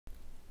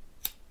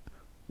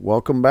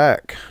Welcome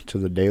back to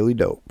the Daily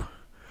Dope.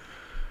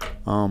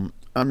 I'm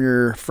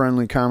your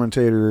friendly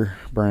commentator,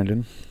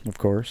 Brandon, of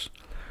course.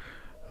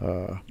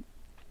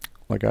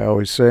 Like I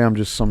always say, I'm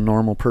just some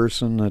normal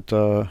person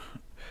that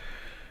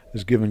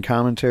is giving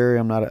commentary.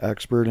 I'm not an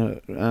expert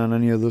on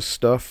any of this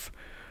stuff.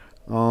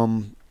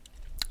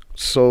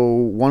 So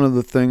one of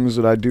the things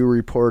that I do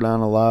report on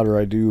a lot, or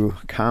I do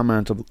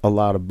comment a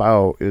lot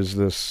about, is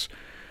this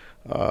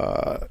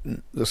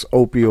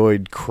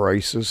opioid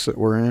crisis that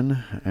we're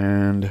in.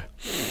 And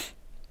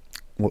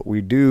what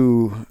we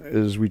do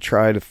is we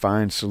try to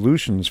find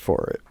solutions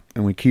for it,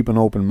 and we keep an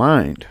open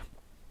mind.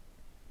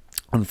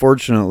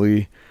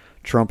 Unfortunately,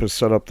 Trump has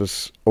set up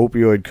this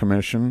opioid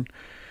commission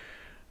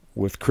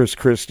with Chris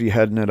Christie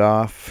heading it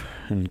off,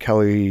 and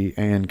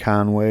Kellyanne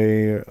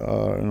Conway,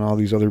 and all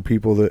these other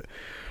people that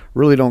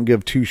really don't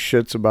give two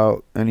shits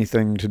about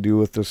anything to do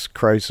with this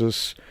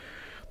crisis.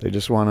 They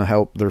just want to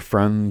help their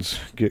friends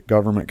get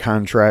government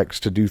contracts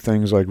to do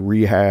things like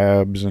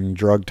rehabs and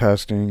drug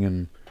testing.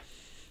 And,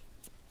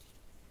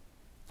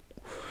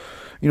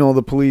 you know,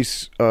 the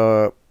police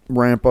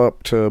ramp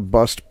up to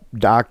bust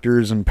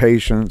doctors and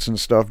patients and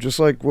stuff, just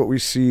like what we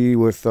see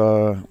with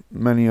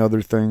many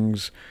other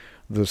things.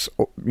 This,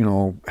 you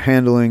know,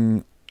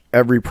 handling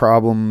every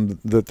problem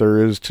that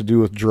there is to do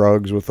with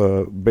drugs with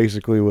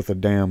basically with a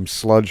damn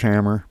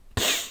sledgehammer.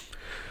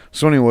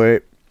 So anyway,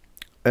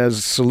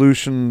 as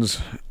solutions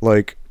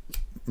like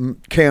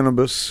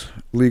cannabis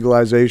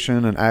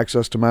legalization and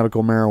access to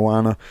medical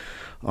marijuana,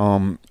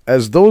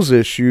 as those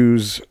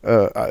issues,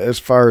 as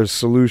far as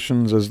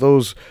solutions, as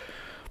those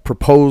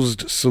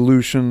proposed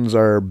solutions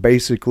are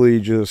basically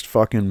just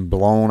fucking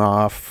blown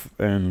off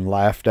and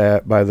laughed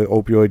at by the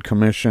opioid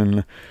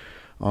commission,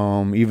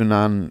 even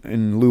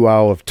in lieu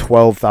of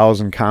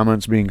 12,000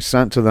 comments being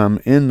sent to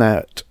them in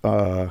that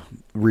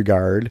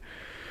regard.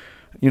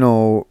 You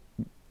know,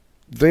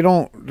 they're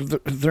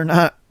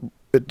not,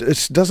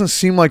 it doesn't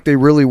seem like they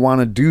really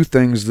want to do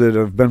things that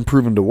have been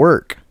proven to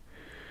work,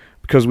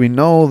 because we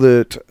know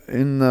that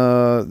in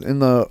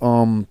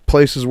the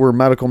places where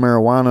medical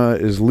marijuana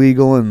is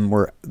legal and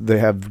where they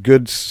have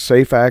good,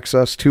 safe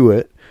access to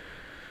it,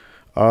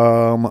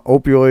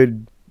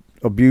 opioid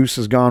abuse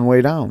has gone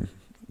way down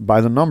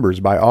by the numbers,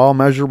 by all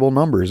measurable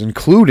numbers,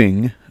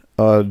 including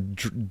a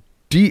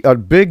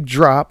big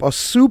drop, a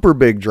super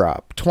big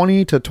drop,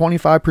 20 to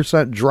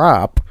 25%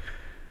 drop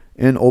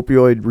in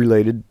opioid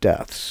related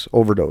deaths,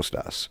 overdose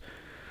deaths.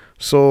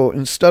 So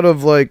instead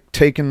of like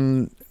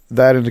taking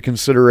that into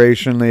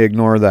consideration, they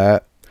ignore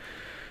that.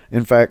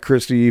 In fact,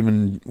 Christie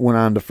even went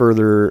on to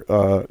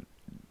further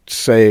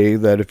say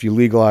that if you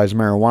legalize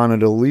marijuana,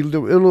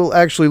 it'll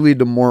actually lead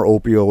to more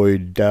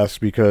opioid deaths,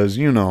 because,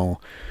 you know,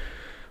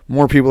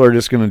 more people are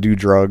just going to do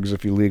drugs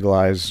if you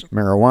legalize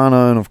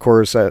marijuana. And of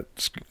course,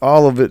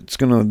 all of it's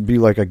going to be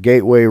like a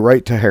gateway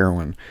right to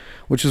heroin,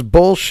 which is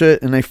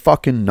bullshit, and they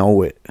fucking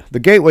know it. The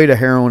gateway to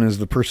heroin is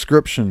the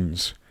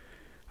prescriptions.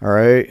 All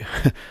right?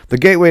 The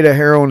gateway to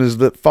heroin is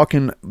that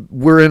fucking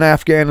we're in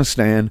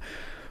Afghanistan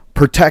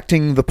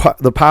protecting the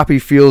poppy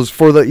fields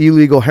for the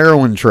illegal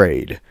heroin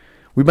trade.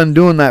 We've been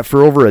doing that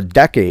for over a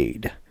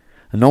decade,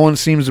 and no one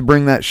seems to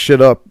bring that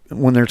shit up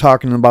when they're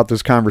talking about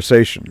this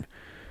conversation.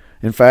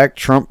 In fact,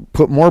 Trump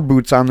put more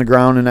boots on the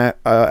ground in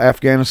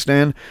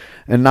Afghanistan,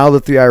 and now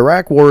that the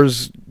Iraq war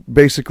is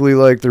basically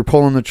like they're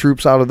pulling the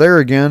troops out of there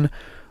again,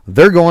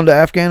 they're going to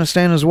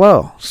Afghanistan as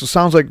well. So it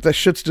sounds like that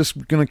shit's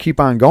just going to keep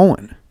on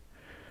going.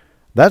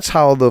 That's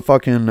how the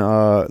fucking,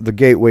 the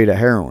gateway to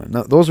heroin.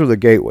 Those are the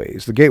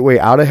gateways. The gateway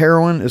out of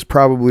heroin is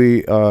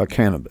probably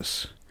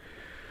cannabis.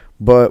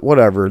 But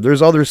whatever.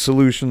 There's other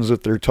solutions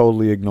that they're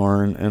totally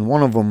ignoring, and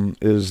one of them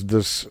is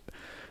this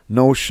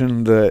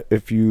notion that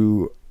if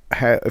you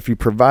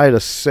provide a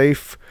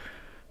safe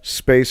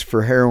space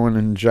for heroin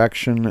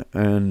injection,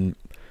 and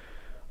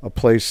a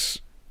place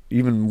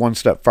even one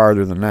step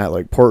farther than that,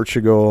 like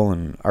Portugal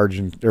and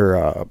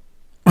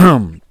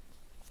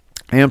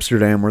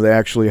Amsterdam, where they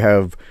actually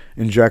have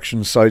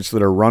injection sites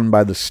that are run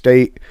by the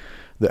state,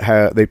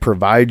 that they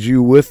provide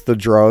you with the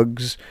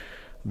drugs,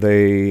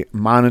 they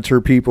monitor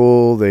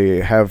people,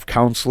 they have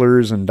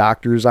counselors and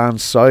doctors on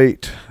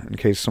site in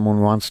case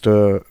someone wants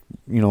to,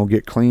 you know,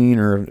 get clean,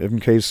 or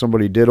in case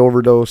somebody did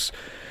overdose,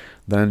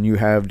 then you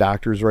have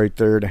doctors right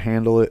there to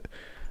handle it.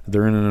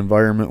 They're in an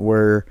environment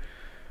where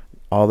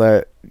all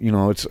that, you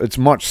know, it's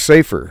much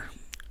safer.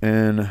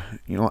 And,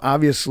 you know,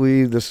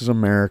 obviously this is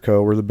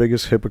America. We're the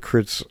biggest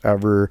hypocrites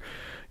ever.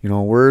 You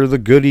know, we're the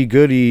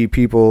goody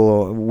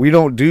people. We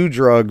don't do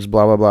drugs,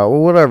 blah, blah, blah.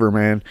 Well, whatever,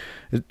 man.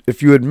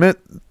 If you admit,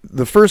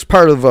 the first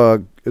part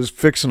of is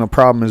fixing a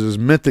problem is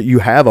admit that you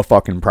have a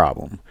fucking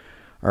problem.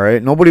 All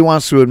right? Nobody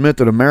wants to admit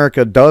that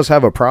America does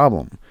have a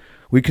problem.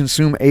 We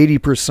consume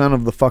 80%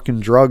 of the fucking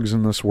drugs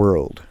in this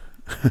world.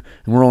 And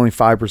we're only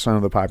 5%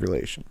 of the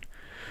population.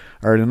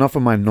 All right, enough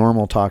of my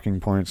normal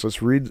talking points.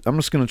 Let's read. I'm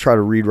just going to try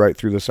to read right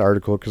through this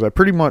article, because I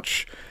pretty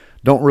much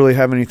don't really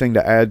have anything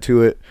to add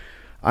to it.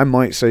 I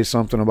might say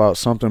something about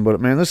something,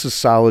 but man, this is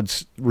solid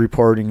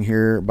reporting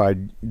here by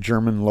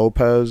German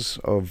Lopez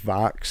of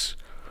Vox.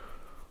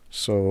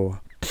 So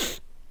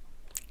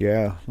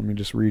Yeah, let me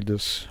just read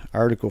this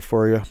article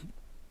for you.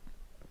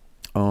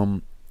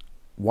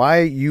 Why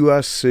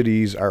U.S.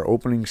 cities are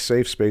opening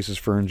safe spaces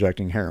for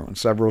injecting heroin.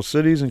 Several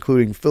cities,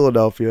 including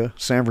Philadelphia,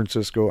 San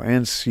Francisco,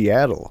 and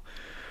Seattle,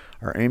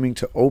 are aiming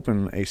to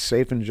open a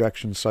safe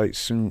injection site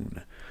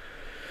soon.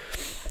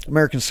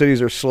 American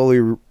cities are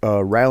slowly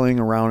rallying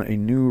around a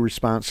new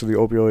response to the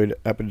opioid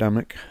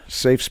epidemic,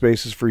 safe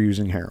spaces for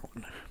using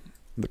heroin.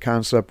 The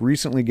concept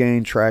recently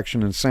gained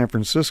traction in San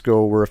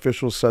Francisco, where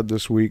officials said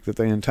this week that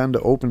they intend to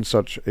open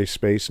such a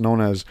space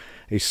known as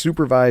a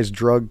supervised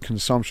drug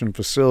consumption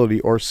facility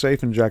or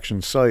safe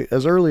injection site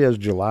as early as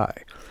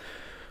July.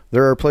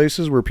 There are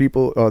places where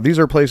these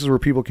are places where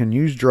people can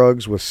use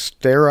drugs with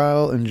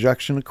sterile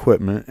injection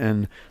equipment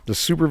and the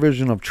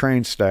supervision of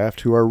trained staff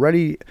who are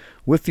ready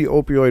with the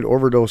opioid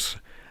overdose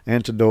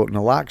antidote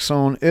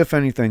naloxone if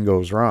anything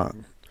goes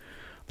wrong.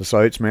 The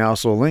sites may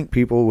also link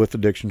people with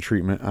addiction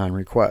treatment on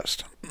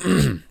request.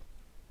 The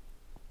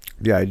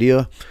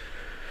idea: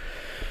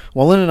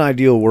 while in an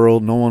ideal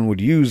world, no one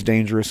would use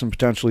dangerous and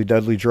potentially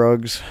deadly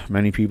drugs,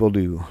 many people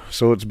do.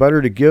 So it's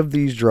better to give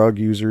these drug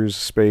users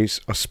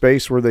a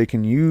space where they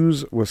can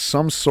use with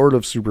some sort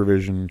of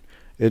supervision.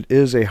 It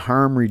is a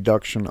harm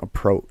reduction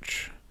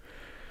approach.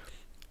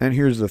 And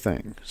here's the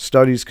thing.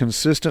 Studies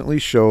consistently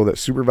show that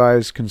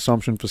supervised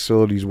consumption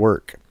facilities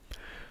work.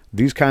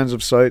 These kinds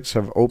of sites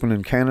have opened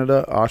in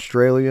Canada,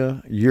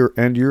 Australia,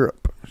 and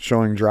Europe,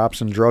 showing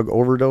drops in drug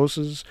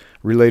overdoses,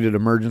 related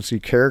emergency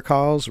care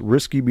calls,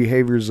 risky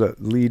behaviors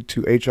that lead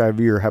to HIV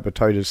or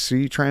hepatitis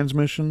C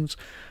transmissions,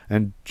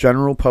 and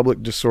general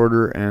public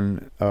disorder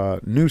and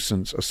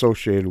nuisance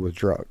associated with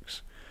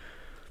drugs.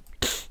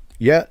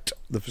 Yet,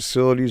 the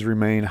facilities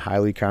remain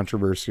highly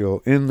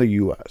controversial in the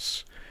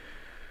U.S.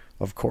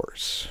 Of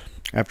course,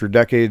 after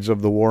decades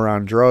of the war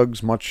on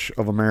drugs, much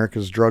of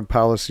America's drug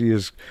policy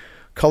is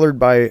colored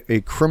by a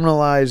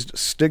criminalized,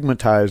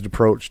 stigmatized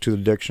approach to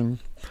addiction,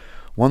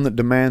 one that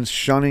demands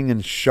shunning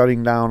and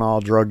shutting down all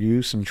drug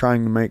use and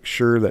trying to make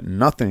sure that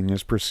nothing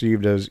is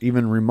perceived as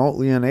even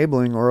remotely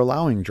enabling or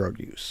allowing drug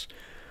use.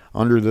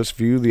 Under this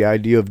view, the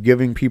idea of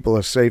giving people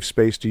a safe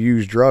space to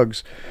use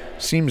drugs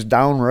seems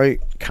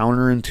downright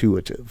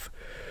counterintuitive.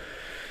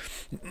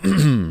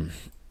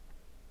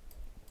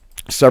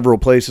 Several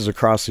places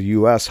across the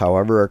U.S.,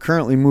 however, are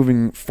currently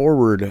moving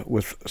forward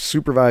with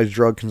supervised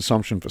drug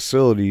consumption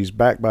facilities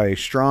backed by a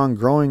strong,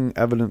 growing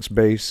evidence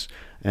base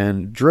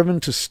and driven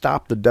to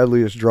stop the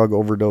deadliest drug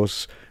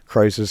overdose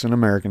crisis in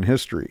American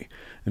history.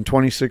 In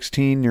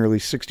 2016, nearly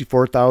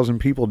 64,000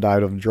 people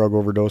died of drug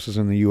overdoses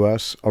in the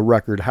U.S., a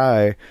record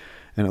high,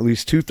 and at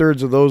least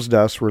two-thirds of those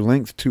deaths were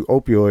linked to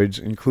opioids,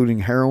 including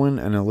heroin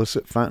and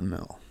illicit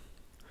fentanyl.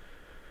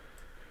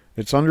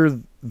 It's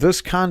under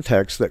this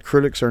context that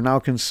critics are now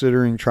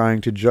considering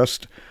trying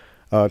just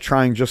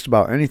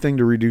about anything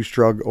to reduce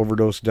drug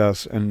overdose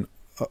deaths and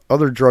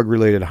other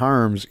drug-related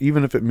harms,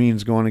 even if it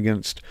means going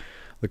against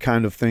the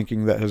kind of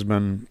thinking that has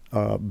been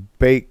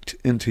baked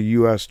into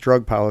U.S.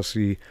 drug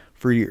policy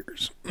for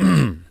years.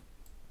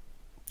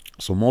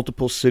 So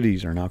multiple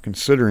cities are now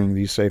considering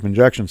these safe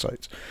injection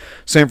sites.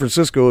 San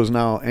Francisco is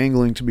now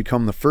angling to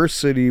become the first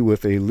city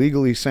with a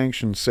legally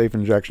sanctioned safe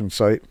injection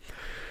site.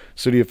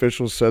 City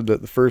officials said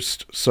that the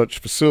first such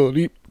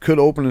facility could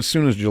open as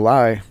soon as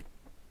July,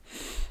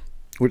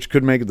 which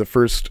could make it the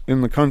first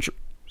in the country.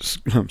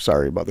 I'm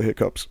sorry about the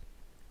hiccups.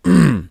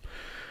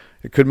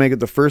 It could make it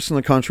the first in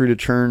the country to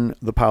turn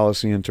the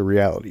policy into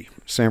reality.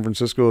 San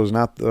Francisco is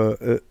not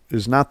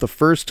the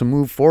first to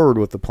move forward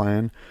with the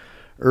plan.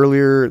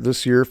 Earlier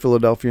this year,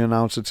 Philadelphia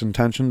announced its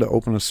intention to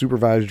open a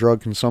supervised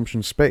drug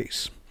consumption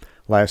space.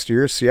 Last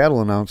year,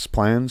 Seattle announced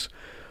plans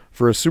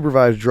for a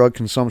supervised drug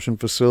consumption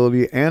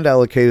facility and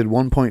allocated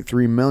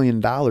 $1.3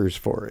 million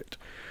for it.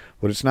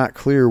 But it's not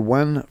clear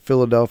when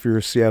Philadelphia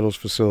or Seattle's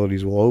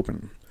facilities will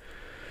open.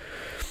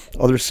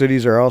 Other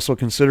cities are also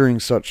considering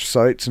such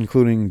sites,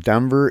 including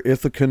Denver,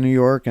 Ithaca, New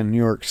York, and New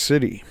York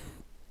City.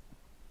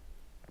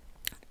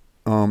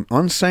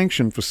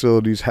 Unsanctioned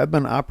facilities have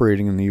been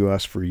operating in the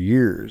U.S. for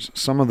years.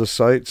 Some of the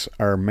sites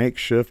are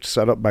makeshift,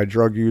 set up by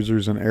drug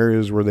users in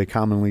areas where they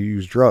commonly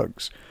use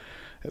drugs.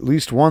 At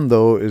least one,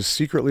 though, is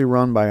secretly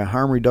run by a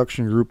harm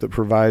reduction group that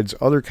provides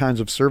other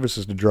kinds of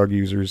services to drug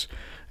users,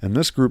 and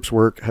this group's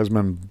work has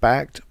been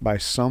backed by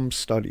some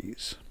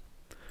studies.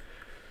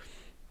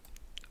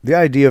 The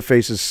idea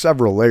faces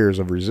several layers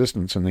of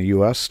resistance in the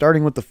U.S.,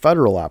 starting with the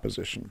federal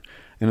opposition.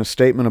 In a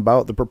statement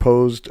about the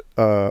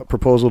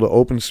proposal to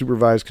open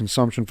supervised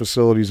consumption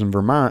facilities in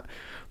Vermont,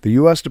 the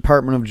U.S.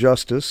 Department of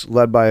Justice,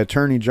 led by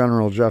Attorney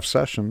General Jeff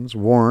Sessions,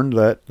 warned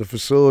that the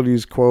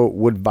facilities, quote,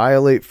 would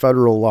violate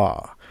federal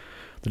law.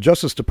 The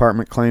Justice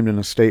Department claimed in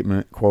a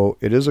statement, quote,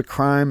 it is a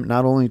crime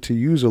not only to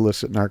use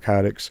illicit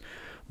narcotics,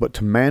 but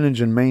to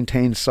manage and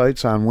maintain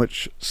sites on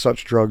which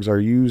such drugs are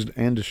used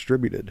and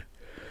distributed.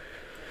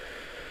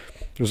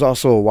 There's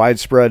also a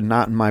widespread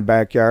not in my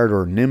backyard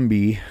or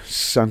NIMBY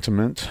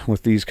sentiment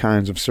with these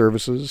kinds of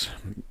services.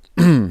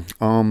 I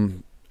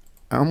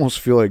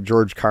almost feel like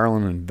George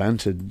Carlin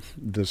invented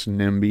this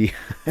NIMBY.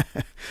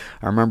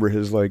 I remember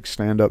his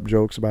stand-up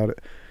jokes about it.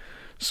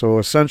 So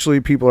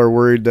essentially, people are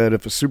worried that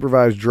if a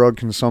supervised drug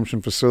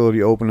consumption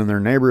facility opened in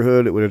their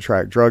neighborhood, it would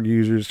attract drug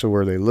users to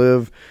where they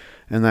live,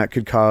 and that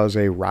could cause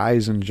a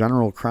rise in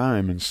general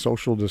crime and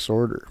social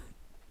disorder.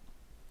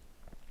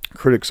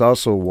 Critics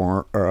also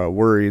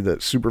worry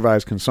that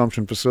supervised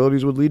consumption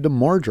facilities would lead to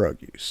more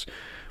drug use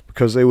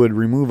because they would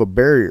remove a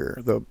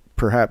barrier,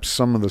 perhaps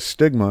some of the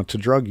stigma to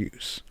drug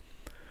use.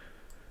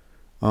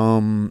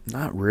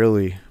 Not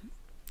really.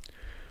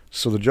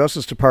 So the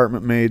Justice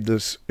Department made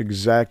this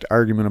exact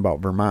argument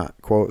about Vermont.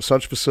 Quote,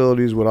 such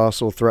facilities would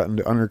also threaten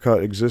to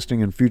undercut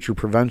existing and future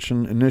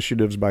prevention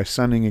initiatives by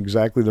sending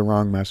exactly the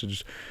wrong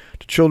message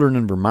to children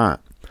in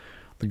Vermont.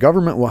 The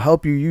government will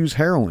help you use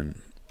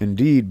heroin.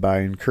 Indeed,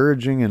 by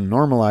encouraging and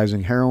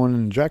normalizing heroin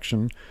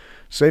injection,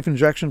 safe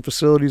injection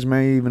facilities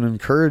may even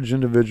encourage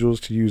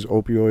individuals to use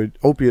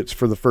opiates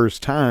for the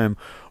first time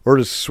or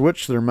to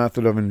switch their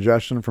method of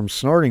ingestion from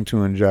snorting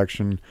to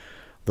injection,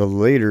 the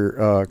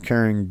later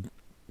carrying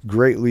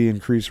greatly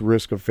increased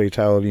risk of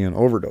fatality and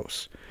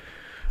overdose.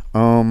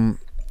 Now,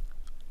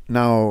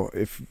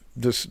 if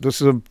this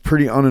is a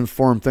pretty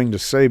uninformed thing to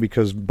say,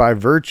 because by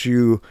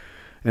virtue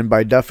and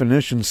by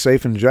definition,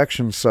 safe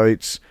injection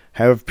sites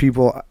have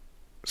people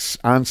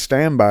on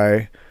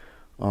standby,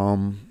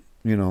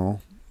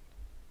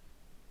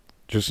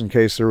 just in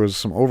case there was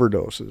some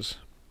overdoses.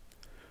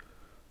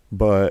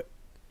 But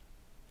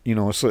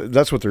so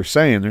that's what they're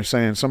saying. They're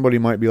saying somebody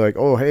might be like,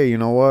 oh, hey, you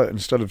know what?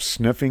 Instead of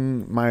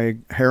sniffing my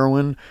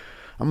heroin,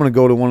 I'm going to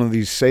go to one of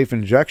these safe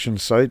injection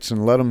sites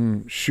and let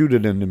them shoot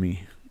it into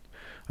me.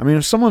 I mean,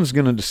 if someone's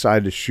going to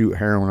decide to shoot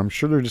heroin, I'm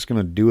sure they're just going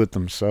to do it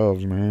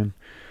themselves, man.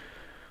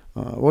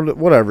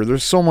 Whatever.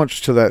 There's so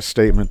much to that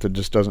statement that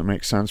just doesn't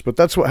make sense. But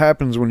that's what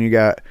happens when you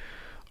got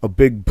a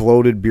big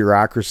bloated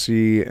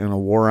bureaucracy and a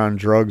war on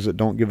drugs that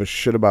don't give a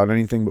shit about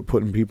anything but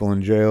putting people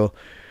in jail.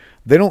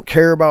 They don't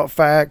care about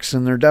facts,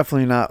 and they're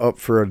definitely not up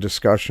for a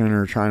discussion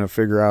or trying to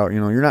figure out,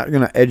 you're not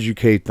going to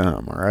educate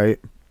them, all right?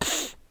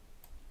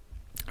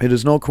 It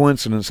is no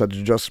coincidence that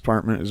the Justice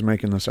Department is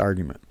making this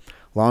argument.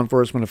 Law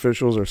enforcement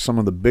officials are some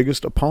of the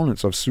biggest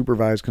opponents of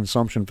supervised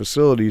consumption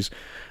facilities,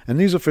 and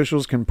these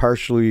officials can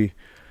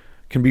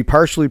be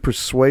partially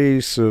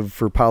persuasive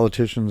for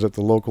politicians at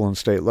the local and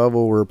state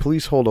level, where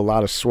police hold a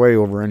lot of sway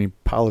over any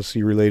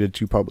policy related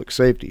to public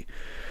safety.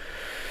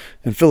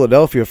 In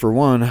Philadelphia, for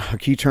one, a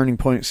key turning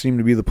point seemed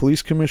to be the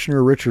police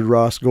commissioner, Richard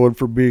Ross, going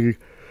for being,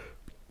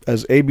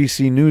 as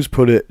ABC News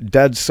put it,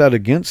 dead set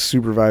against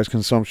supervised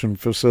consumption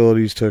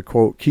facilities to,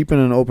 quote, keeping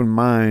an open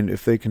mind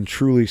if they can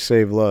truly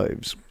save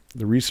lives.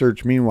 The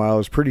research, meanwhile,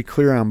 is pretty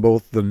clear on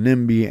both the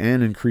NIMBY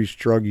and increased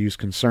drug use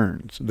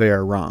concerns. They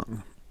are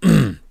wrong.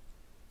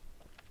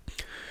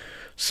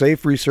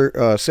 Safe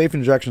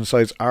injection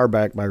sites are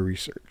backed by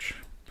research.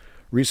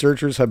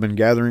 Researchers have been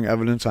gathering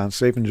evidence on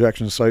safe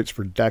injection sites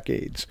for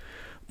decades,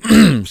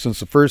 since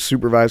the first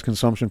supervised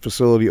consumption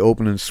facility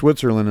opened in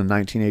Switzerland in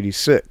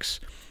 1986.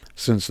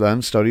 Since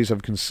then, studies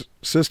have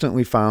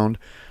consistently found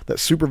that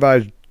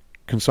supervised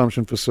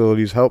consumption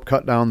facilities help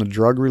cut down the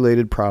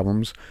drug-related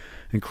problems,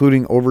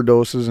 including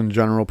overdoses and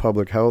general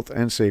public health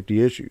and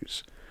safety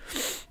issues.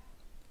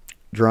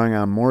 Drawing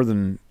on more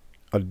than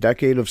a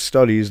decade of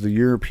studies, the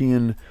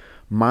European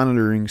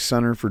Monitoring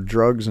Center for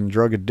Drugs and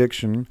Drug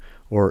Addiction,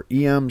 or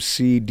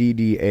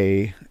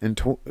EMCDDA, in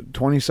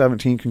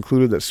 2017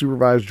 concluded that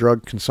supervised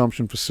drug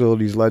consumption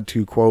facilities led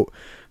to, quote,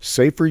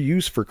 safer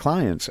use for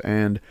clients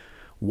and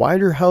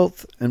wider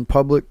health and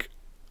public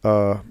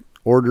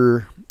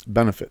order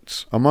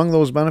benefits. Among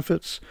those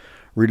benefits,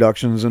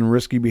 reductions in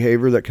risky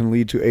behavior that can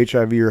lead to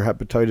HIV or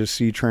hepatitis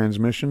C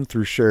transmission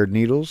through shared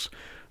needles,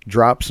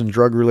 drops in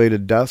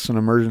drug-related deaths and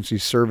emergency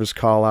service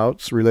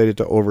call-outs related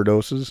to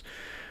overdoses,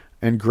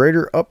 and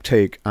greater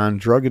uptake on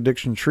drug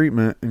addiction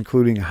treatment,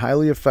 including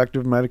highly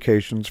effective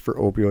medications for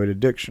opioid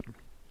addiction.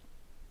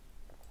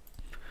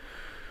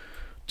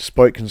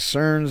 Despite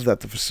concerns that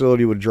the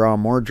facility would draw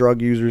more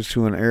drug users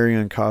to an area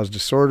and cause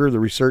disorder,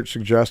 the research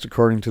suggests,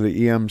 according to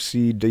the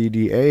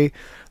EMCDDA,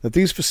 that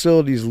these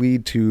facilities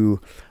lead to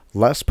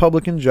less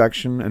public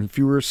injection and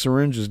fewer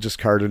syringes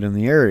discarded in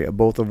the area,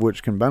 both of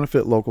which can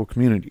benefit local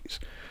communities.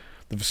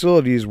 The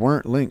facilities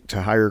weren't linked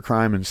to higher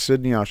crime in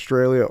Sydney,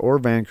 Australia, or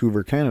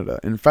Vancouver, Canada.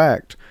 In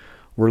fact,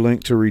 were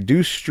linked to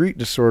reduced street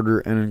disorder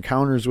and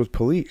encounters with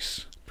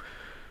police.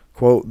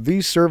 Quote,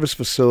 these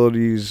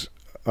services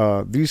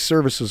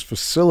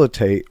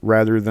facilitate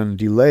rather than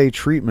delay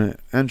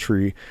treatment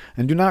entry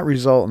and do not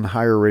result in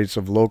higher rates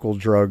of local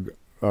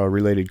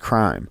drug-related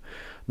crime.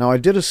 Now, I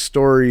did a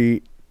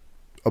story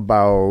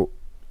about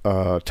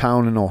a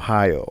town in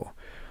Ohio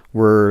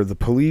where the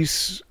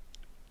police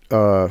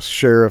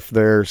sheriff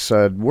there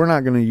said, we're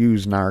not going to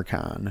use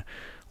Narcan.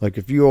 Like,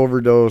 if you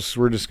overdose,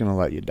 we're just going to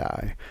let you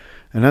die.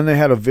 And then they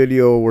had a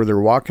video where they're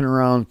walking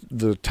around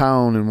the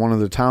town in one of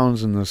the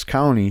towns in this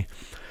county,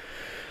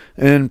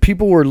 and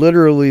people were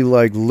literally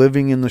like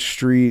living in the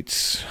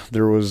streets.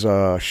 There was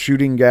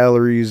shooting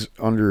galleries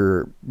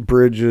under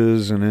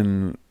bridges and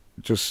in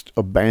just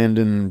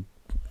abandoned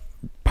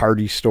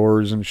party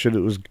stores and shit. It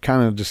was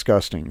kind of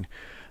disgusting.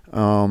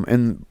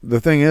 And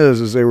the thing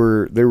is they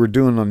were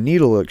doing a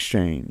needle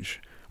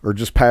exchange, or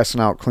just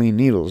passing out clean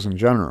needles in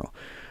general.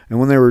 And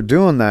when they were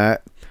doing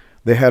that,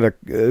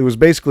 it was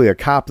basically a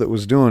cop that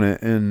was doing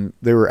it, and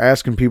they were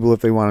asking people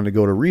if they wanted to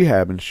go to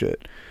rehab and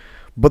shit.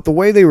 But the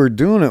way they were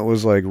doing it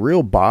was like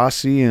real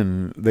bossy,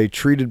 and they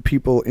treated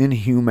people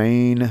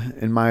inhumane,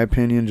 in my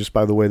opinion, just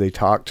by the way they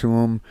talked to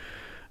them.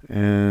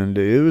 And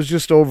it was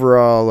just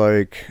overall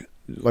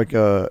like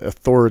a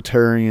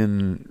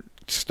authoritarian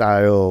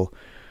style.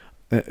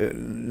 I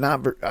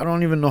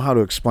don't even know how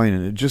to explain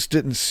it. It just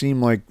didn't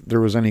seem like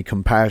there was any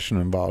compassion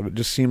involved. It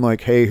just seemed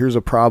like, hey, here's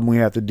a problem we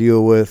have to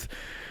deal with,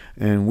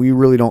 and we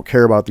really don't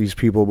care about these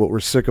people, but we're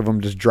sick of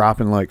them just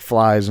dropping like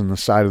flies on the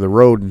side of the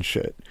road and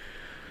shit.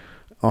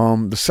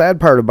 The sad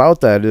part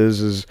about that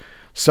is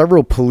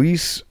several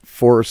police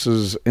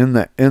forces in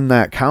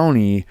that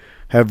county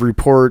have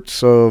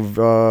reports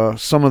of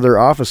some of their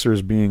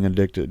officers being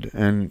addicted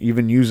and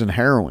even using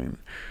heroin.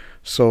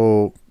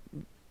 So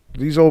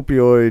these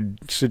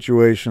opioid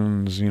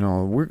situations,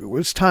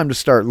 it's time to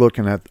start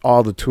looking at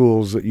all the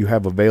tools that you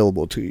have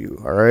available to you,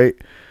 all right?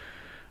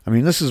 I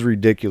mean, this is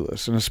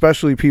ridiculous. And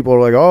especially people are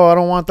like, oh, I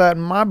don't want that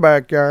in my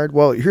backyard.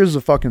 Well, here's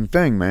the fucking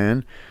thing,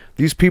 man.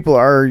 These people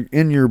are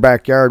in your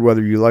backyard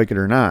whether you like it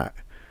or not,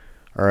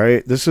 all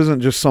right? This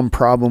isn't just some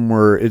problem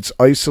where it's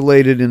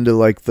isolated into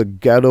like the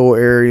ghetto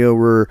area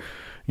where,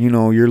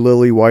 your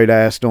lily white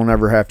ass don't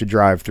ever have to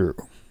drive through,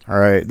 all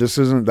right? This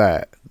isn't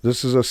that.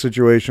 This is a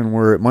situation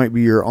where it might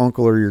be your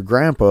uncle or your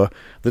grandpa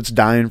that's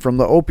dying from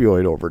the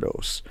opioid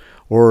overdose.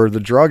 Or the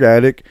drug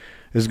addict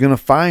is going to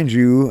find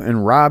you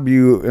and rob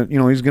you.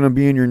 He's going to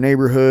be in your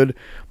neighborhood,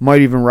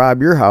 might even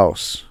rob your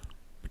house.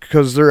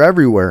 Because they're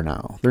everywhere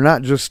now. They're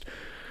not just,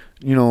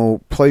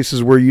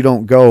 places where you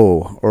don't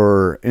go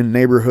or in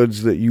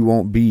neighborhoods that you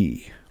won't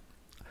be.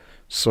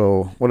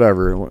 So,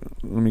 whatever.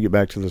 Let me get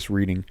back to this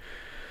reading.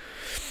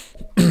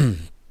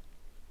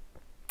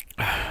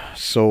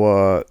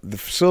 So the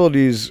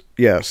facilities,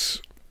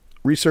 yes,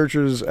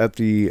 researchers at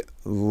the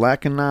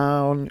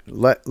Lakenau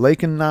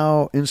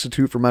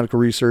Institute for Medical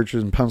Research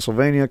in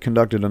Pennsylvania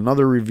conducted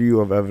another review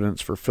of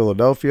evidence for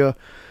Philadelphia.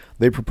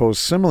 They proposed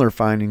similar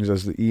findings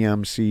as the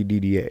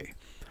EMCDDA.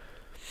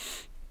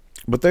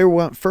 But they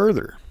went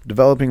further,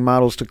 developing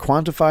models to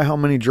quantify how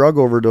many drug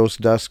overdose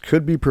deaths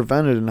could be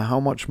prevented and how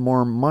much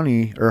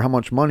money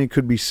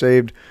could be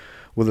saved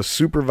with a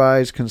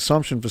supervised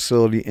consumption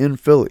facility in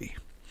Philly.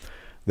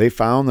 They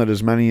found that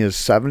as many as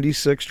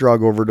 76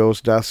 drug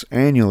overdose deaths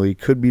annually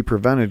could be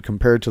prevented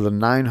compared to the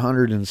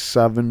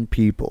 907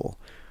 people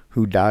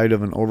who died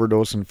of an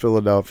overdose in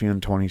Philadelphia in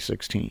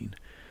 2016.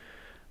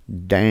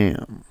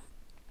 Damn.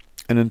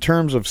 And in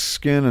terms of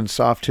skin and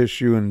soft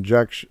tissue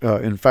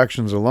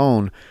infections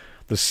alone,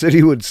 the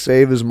city would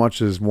save as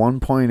much as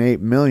 $1.8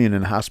 million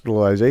in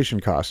hospitalization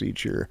costs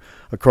each year,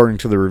 according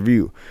to the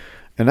review.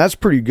 And that's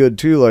pretty good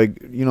too. Like,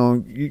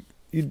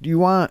 you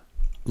want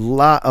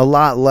a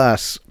lot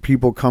less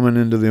people coming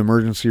into the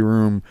emergency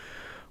room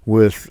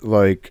with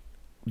like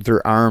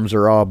their arms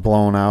are all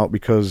blown out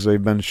because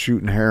they've been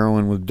shooting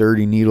heroin with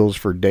dirty needles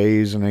for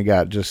days and they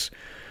got just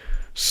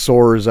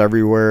sores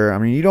everywhere. I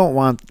mean, you don't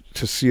want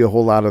to see a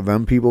whole lot of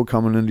them people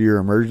coming into your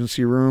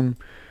emergency room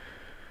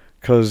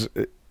because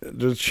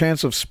the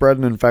chance of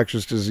spreading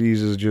infectious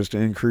diseases just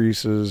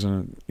increases.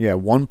 And yeah,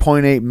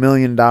 $1.8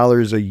 million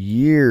a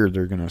year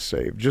they're going to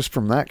save just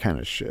from that kind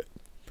of shit.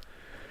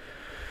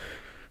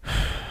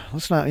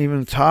 Let's not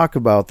even talk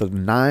about the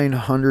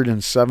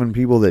 907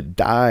 people that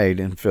died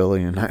in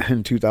Philly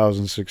in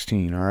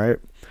 2016, all right?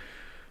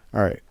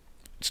 All right.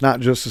 It's not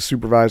just the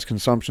supervised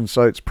consumption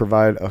sites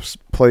provide a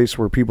place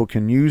where people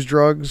can use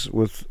drugs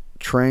with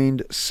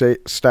trained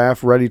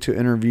staff ready to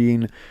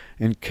intervene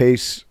in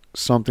case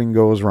something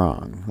goes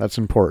wrong. That's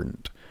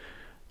important.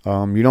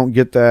 You don't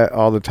get that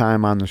all the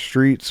time on the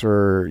streets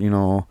or,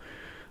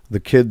 the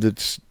kid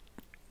that's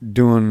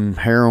doing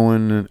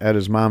heroin at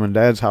his mom and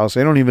dad's house.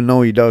 They don't even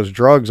know he does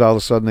drugs. All of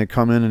a sudden they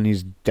come in and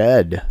he's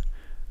dead,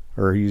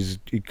 or he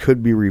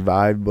could be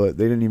revived, but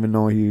they didn't even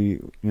know he,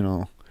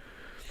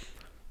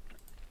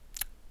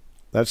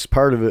 that's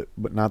part of it,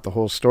 but not the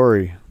whole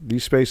story.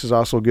 These spaces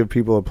also give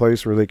people a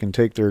place where they can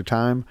take their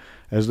time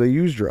as they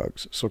use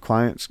drugs. So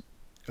clients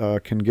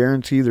can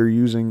guarantee they're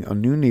using a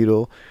new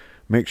needle,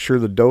 make sure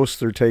the dose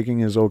they're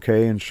taking is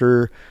okay,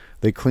 ensure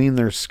they clean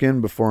their skin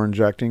before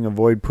injecting,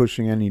 avoid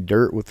pushing any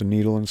dirt with the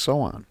needle, and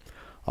so on.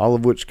 All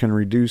of which can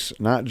reduce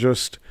not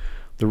just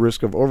the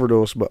risk of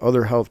overdose, but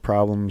other health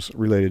problems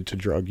related to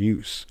drug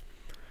use.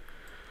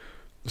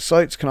 The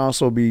sites can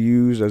also be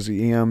used, as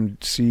the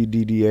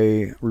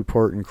EMCDDA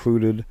report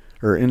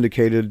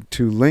indicated,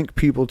 to link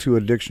people to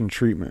addiction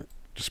treatment.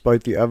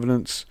 Despite the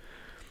evidence,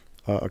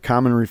 a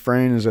common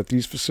refrain is that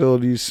these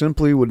facilities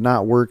simply would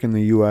not work in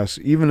the U.S.,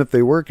 even if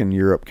they work in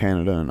Europe,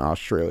 Canada, and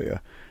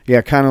Australia.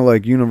 Yeah, kind of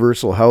like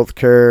universal health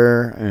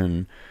care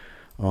and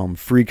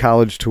free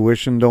college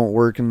tuition don't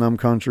work in them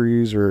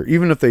countries, or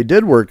even if they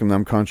did work in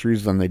them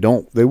countries, then they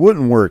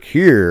wouldn't work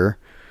here.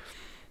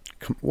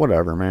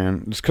 Whatever,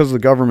 man. It's because the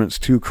government's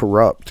too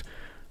corrupt.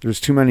 there's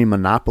too many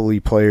monopoly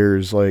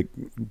players like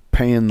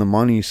paying the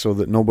money so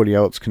that nobody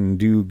else can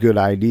do good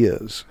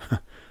ideas.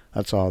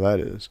 That's all that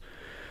is.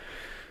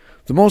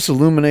 The most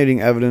illuminating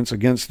evidence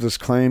against this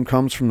claim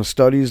comes from the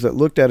studies that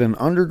looked at an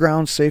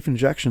underground safe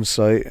injection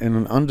site in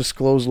an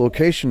undisclosed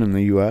location in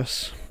the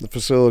U.S. The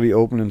facility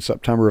opened in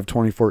September of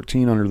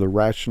 2014 under the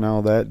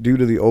rationale that, due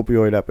to the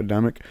opioid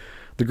epidemic,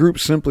 the group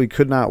simply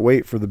could not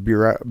wait for the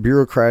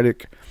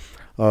bureaucratic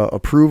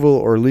approval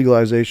or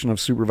legalization of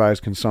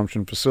supervised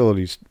consumption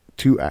facilities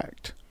to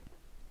act.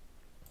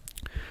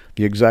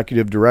 The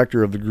executive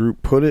director of the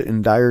group put it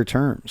in dire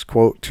terms,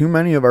 quote, "Too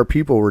many of our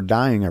people were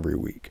dying every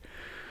week.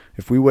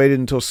 If we waited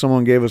until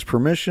someone gave us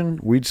permission,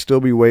 we'd still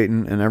be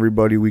waiting and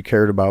everybody we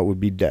cared about would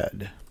be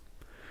dead."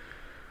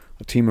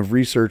 A team of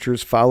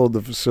researchers followed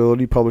the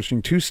facility,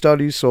 publishing 2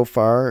 studies so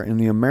far in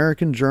the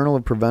American Journal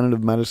of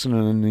Preventive Medicine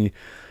and in the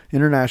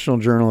International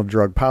Journal of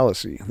Drug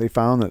Policy. They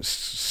found that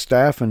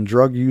staff and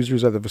drug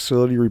users at the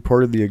facility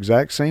reported the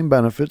exact same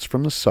benefits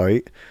from the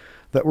site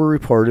that were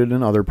reported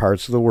in other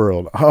parts of the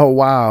world. Oh,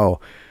 wow.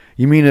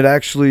 You mean it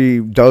actually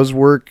does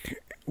work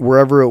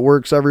wherever it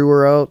works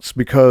everywhere else?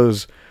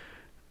 Because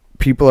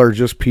people are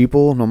just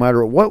people, no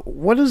matter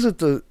what is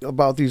it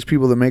about these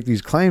people that make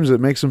these claims that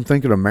makes them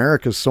think that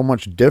America is so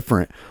much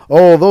different?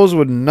 Oh, those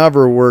would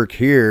never work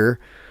here.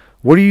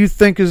 What do you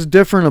think is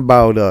different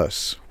about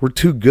us? We're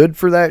too good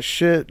for that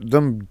shit?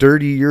 Them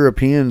dirty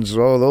Europeans,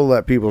 oh, they'll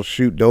let people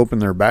shoot dope in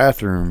their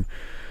bathroom.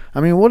 I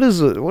mean, what is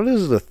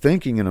the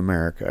thinking in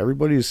America?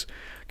 Everybody's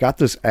got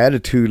this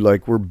attitude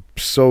like we're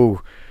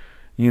so,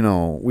 we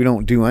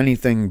don't do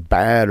anything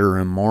bad or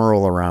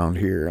immoral around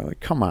here. Like,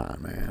 come on,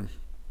 man.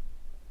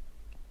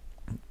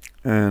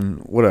 And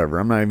whatever,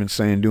 I'm not even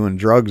saying doing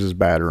drugs is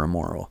bad or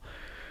immoral.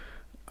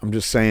 I'm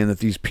just saying that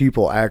these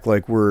people act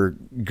like we're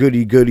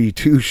goody-goody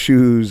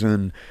two-shoes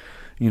and,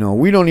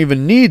 we don't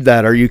even need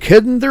that. Are you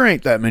kidding? There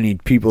ain't that many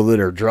people that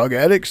are drug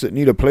addicts that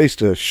need a place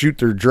to shoot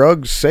their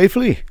drugs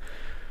safely.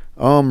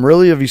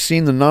 Really? Have you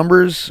seen the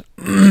numbers?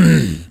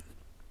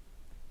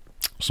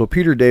 So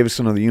Peter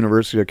Davison of the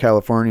University of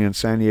California in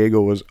San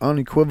Diego was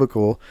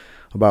unequivocal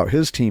about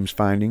his team's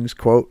findings.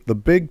 Quote, "The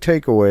big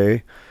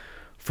takeaway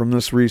from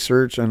this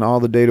research and all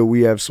the data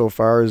we have so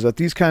far is that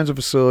these kinds of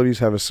facilities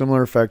have a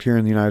similar effect here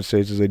in the United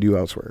States as they do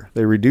elsewhere.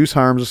 They reduce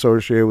harms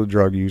associated with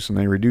drug use, and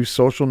they reduce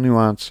social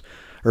nuisance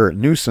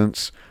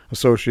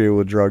associated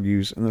with drug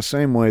use in the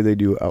same way they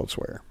do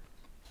elsewhere.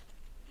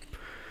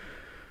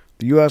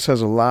 The U.S.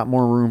 has a lot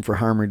more room for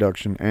harm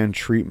reduction and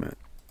treatment.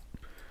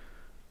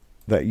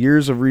 That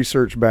years of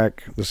research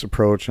back this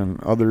approach,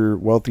 and other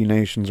wealthy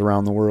nations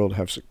around the world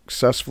have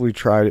successfully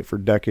tried it for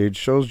decades,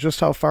 shows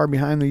just how far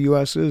behind the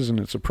U.S. is in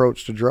its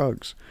approach to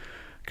drugs.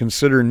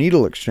 Consider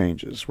needle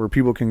exchanges, where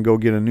people can go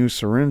get a new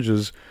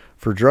syringes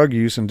for drug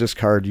use and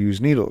discard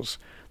used needles.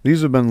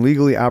 These have been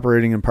legally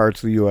operating in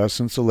parts of the U.S.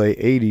 since the late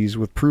 80s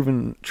with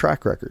proven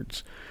track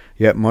records.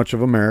 Yet much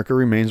of America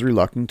remains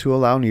reluctant to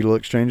allow needle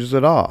exchanges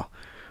at all.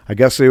 I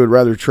guess they would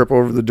rather trip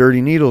over the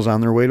dirty needles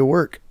on their way to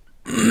work.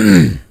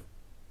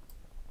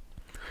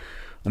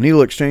 A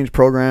needle exchange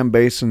program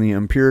based on the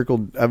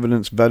empirical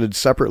evidence vetted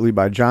separately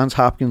by Johns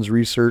Hopkins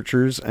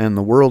researchers and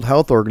the World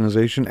Health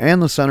Organization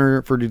and the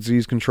Center for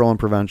Disease Control and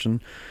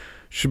Prevention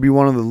should be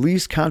one of the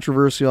least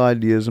controversial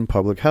ideas in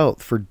public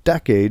health. For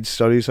decades,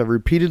 studies have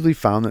repeatedly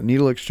found that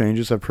needle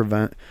exchanges have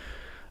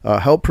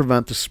helped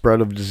prevent the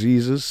spread of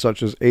diseases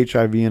such as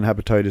HIV and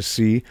hepatitis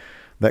C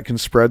that can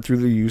spread through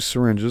the used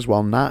syringes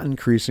while not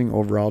increasing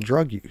overall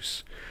drug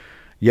use.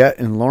 Yet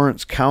in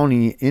Lawrence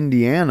County,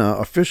 Indiana,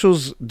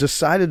 officials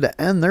decided to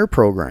end their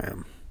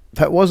program.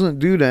 That wasn't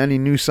due to any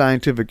new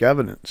scientific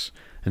evidence.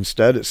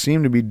 Instead, it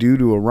seemed to be due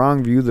to a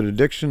wrong view that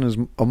addiction is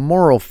a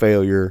moral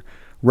failure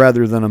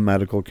rather than a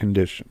medical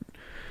condition.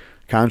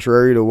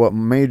 Contrary to what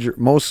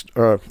most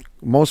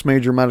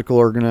major medical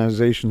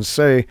organizations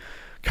say,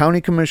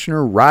 County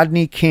Commissioner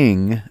Rodney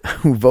King,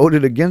 who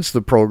voted against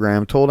the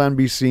program, told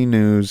NBC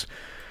News,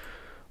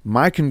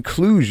 "My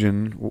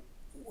conclusion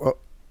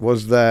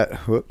was that..."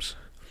 Whoops.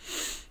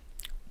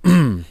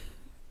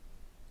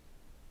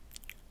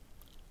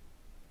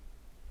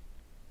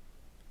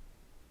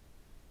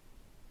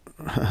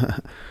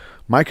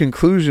 "My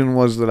conclusion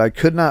was that I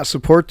could not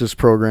support this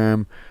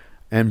program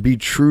and be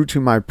true to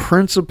my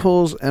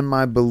principles and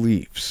my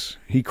beliefs."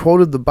 He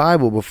quoted the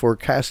Bible before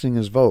casting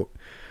his vote.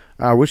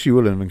 I wish he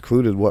would have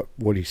included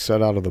what he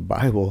said out of the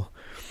Bible.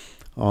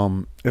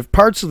 If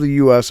parts of the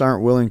U.S.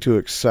 aren't willing to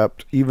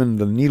accept even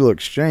the needle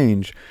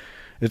exchange,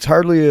 it's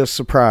hardly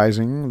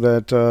surprising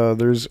that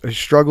there's a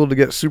struggle to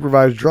get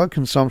supervised drug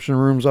consumption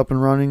rooms up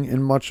and running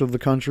in much of the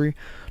country,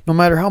 no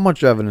matter how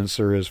much evidence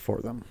there is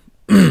for them.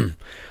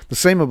 The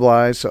same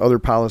applies to other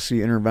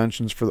policy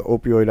interventions for the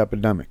opioid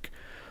epidemic.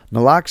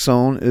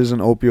 Naloxone is an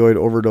opioid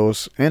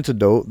overdose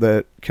antidote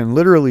that can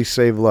literally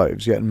save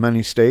lives, yet in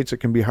many states it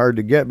can be hard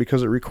to get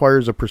because it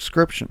requires a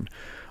prescription.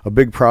 A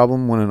big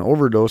problem when an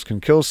overdose can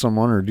kill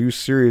someone or do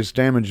serious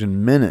damage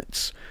in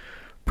minutes.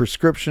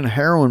 Prescription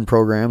heroin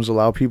programs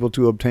allow people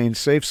to obtain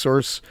safe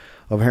source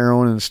of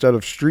heroin instead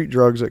of street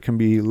drugs that can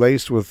be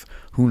laced with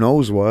who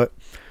knows what,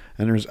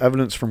 and there's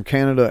evidence from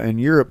Canada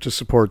and Europe to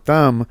support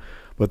them,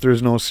 but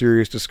there's no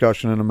serious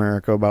discussion in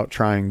America about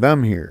trying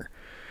them here.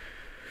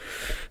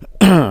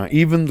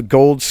 Even the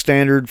gold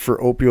standard for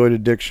opioid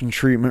addiction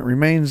treatment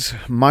remains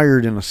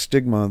mired in a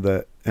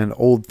stigma and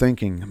old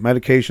thinking.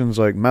 Medications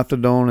like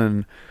methadone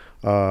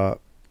and,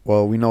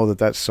 well, we know that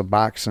that's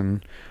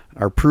Suboxone,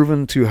 are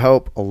proven to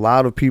help a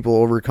lot of people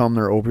overcome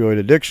their opioid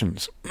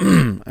addictions.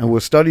 And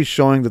with studies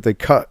showing that they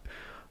cut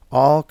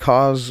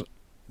all-cause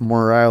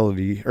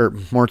mortality.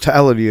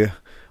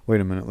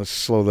 Wait a minute, let's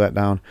slow that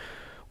down.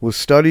 With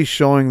studies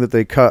showing that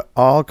they cut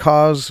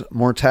all-cause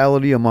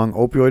mortality among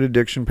opioid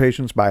addiction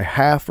patients by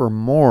half or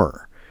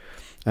more.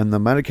 And the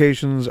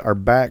medications are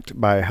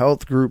backed by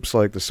health groups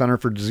like the Center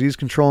for Disease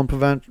Control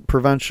and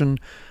Prevention,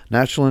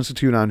 National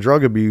Institute on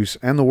Drug Abuse,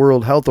 and the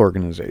World Health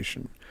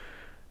Organization.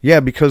 Yeah,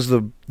 because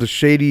the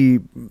shady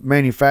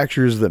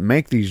manufacturers that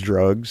make these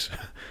drugs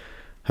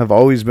have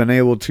always been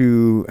able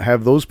to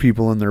have those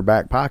people in their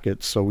back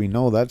pockets, so we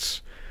know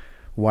that's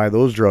why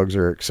those drugs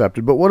are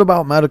accepted. But what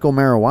about medical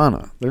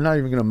marijuana? They're not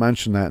even going to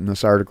mention that in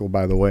this article,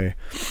 by the way.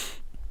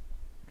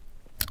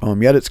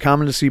 Yet it's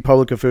common to see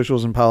public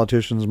officials and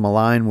politicians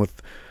malign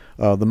with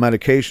the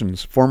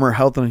medications. Former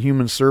Health and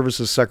Human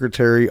Services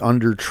Secretary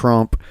under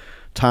Trump,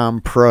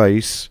 Tom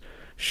Price,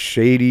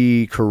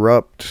 shady,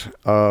 corrupt,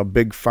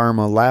 big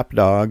pharma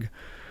lapdog,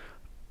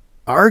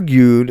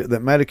 argued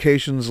that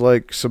medications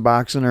like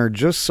Suboxone are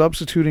just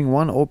substituting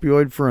one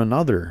opioid for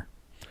another.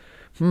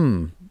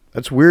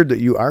 That's weird that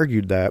you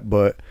argued that,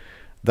 but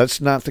that's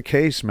not the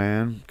case,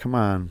 man. Come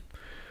on.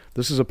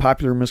 This is a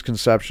popular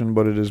misconception,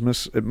 but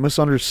it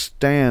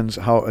misunderstands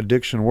how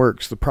addiction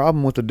works. The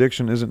problem with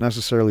addiction isn't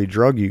necessarily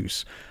drug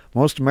use.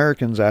 Most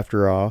Americans,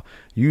 after all,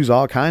 use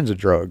all kinds of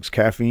drugs,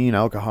 caffeine,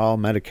 alcohol,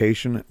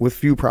 medication, with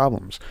few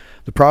problems.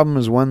 The problem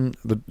is when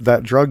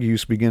that drug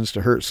use begins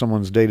to hurt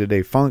someone's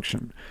day-to-day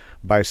function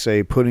by,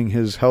 say, putting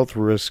his health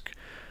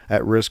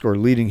at risk or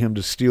leading him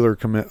to steal or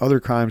commit other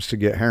crimes to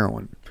get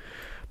heroin.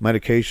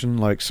 Medication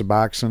like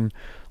Suboxone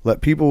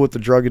let people with the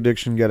drug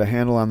addiction get a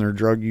handle on their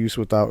drug use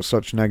without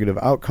such negative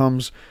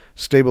outcomes,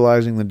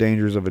 stabilizing the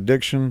dangers of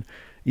addiction,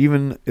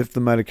 even if the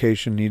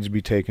medication needs to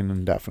be taken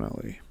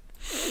indefinitely.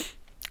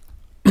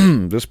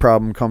 This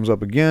problem comes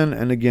up again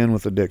and again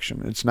with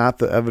addiction. It's not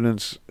that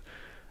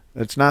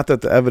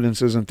the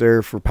evidence isn't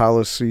there for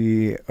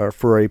policy or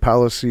for a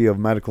policy of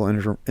medical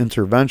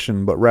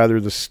intervention, but rather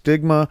the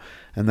stigma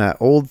and that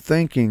old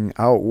thinking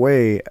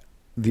outweigh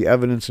the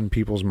evidence in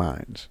people's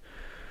minds.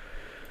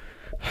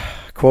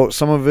 Quote,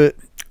 some of it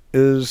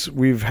is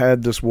we've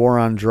had this war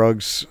on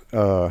drugs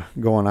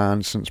going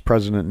on since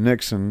President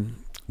Nixon.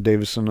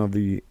 Davison of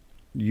the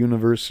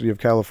University of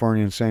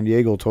California in San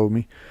Diego told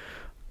me,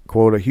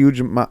 quote, a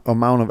huge amount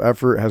of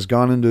effort has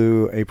gone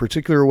into a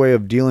particular way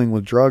of dealing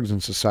with drugs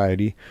in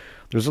society.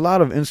 There's a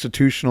lot of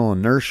institutional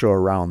inertia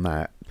around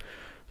that.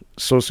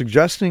 So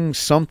suggesting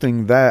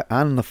something that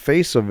on the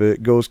face of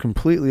it goes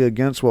completely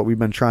against what we've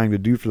been trying to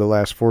do for the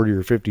last 40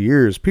 or 50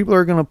 years, people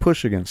are going to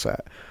push against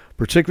that.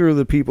 Particularly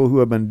the people who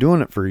have been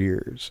doing it for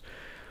years.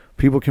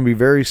 People can be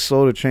very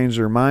slow to change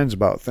their minds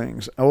about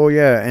things. Oh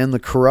yeah, and the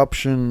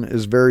corruption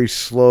is very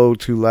slow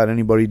to let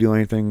anybody do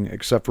anything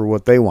except for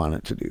what they want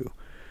it to do.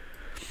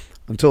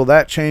 Until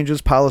that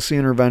changes, policy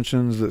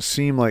interventions that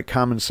seem like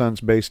common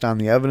sense based on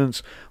the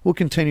evidence will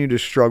continue to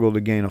struggle to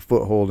gain a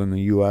foothold in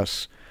the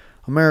U.S.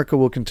 America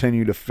will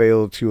continue to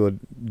fail to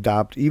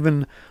adopt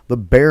even the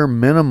bare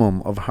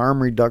minimum of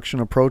harm reduction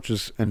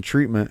approaches and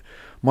treatment,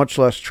 much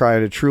less try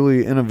to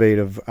truly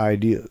innovative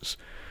ideas.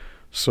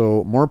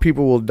 So more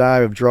people will die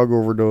of drug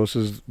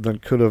overdoses than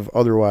could have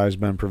otherwise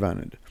been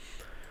prevented.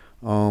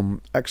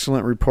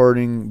 Excellent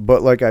reporting,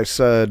 but like I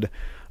said,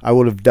 I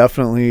would have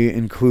definitely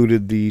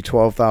included the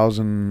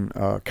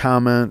 12,000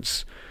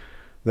 comments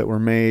that were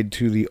made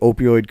to the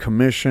Opioid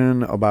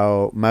Commission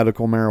about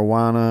medical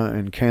marijuana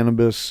and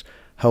cannabis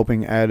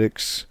helping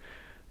addicts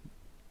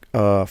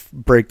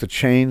break the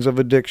chains of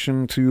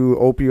addiction to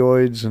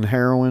opioids and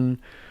heroin,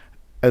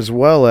 as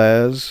well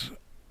as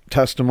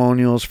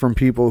testimonials from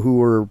people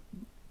who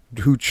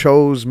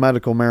chose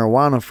medical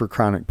marijuana for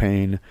chronic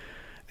pain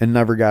and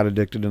never got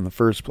addicted in the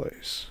first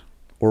place,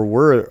 or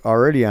were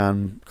already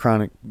on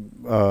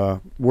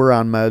were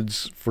on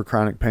meds for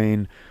chronic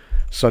pain,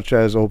 such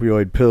as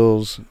opioid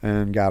pills,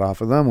 and got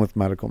off of them with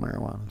medical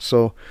marijuana.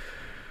 So,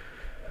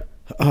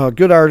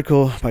 good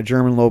article by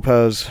German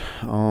Lopez.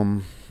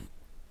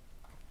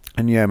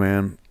 And yeah,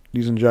 man,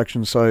 these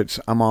injection sites,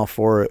 I'm all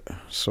for it.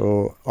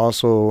 So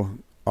also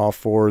all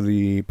for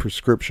the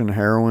prescription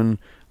heroin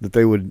that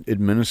they would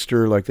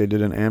administer like they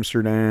did in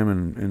Amsterdam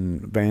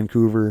and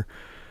Vancouver.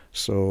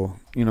 So,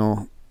 you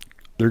know,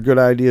 they're good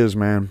ideas,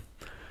 man.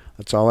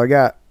 That's all I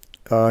got.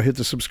 Hit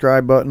the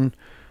subscribe button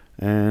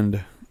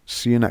and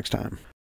see you next time.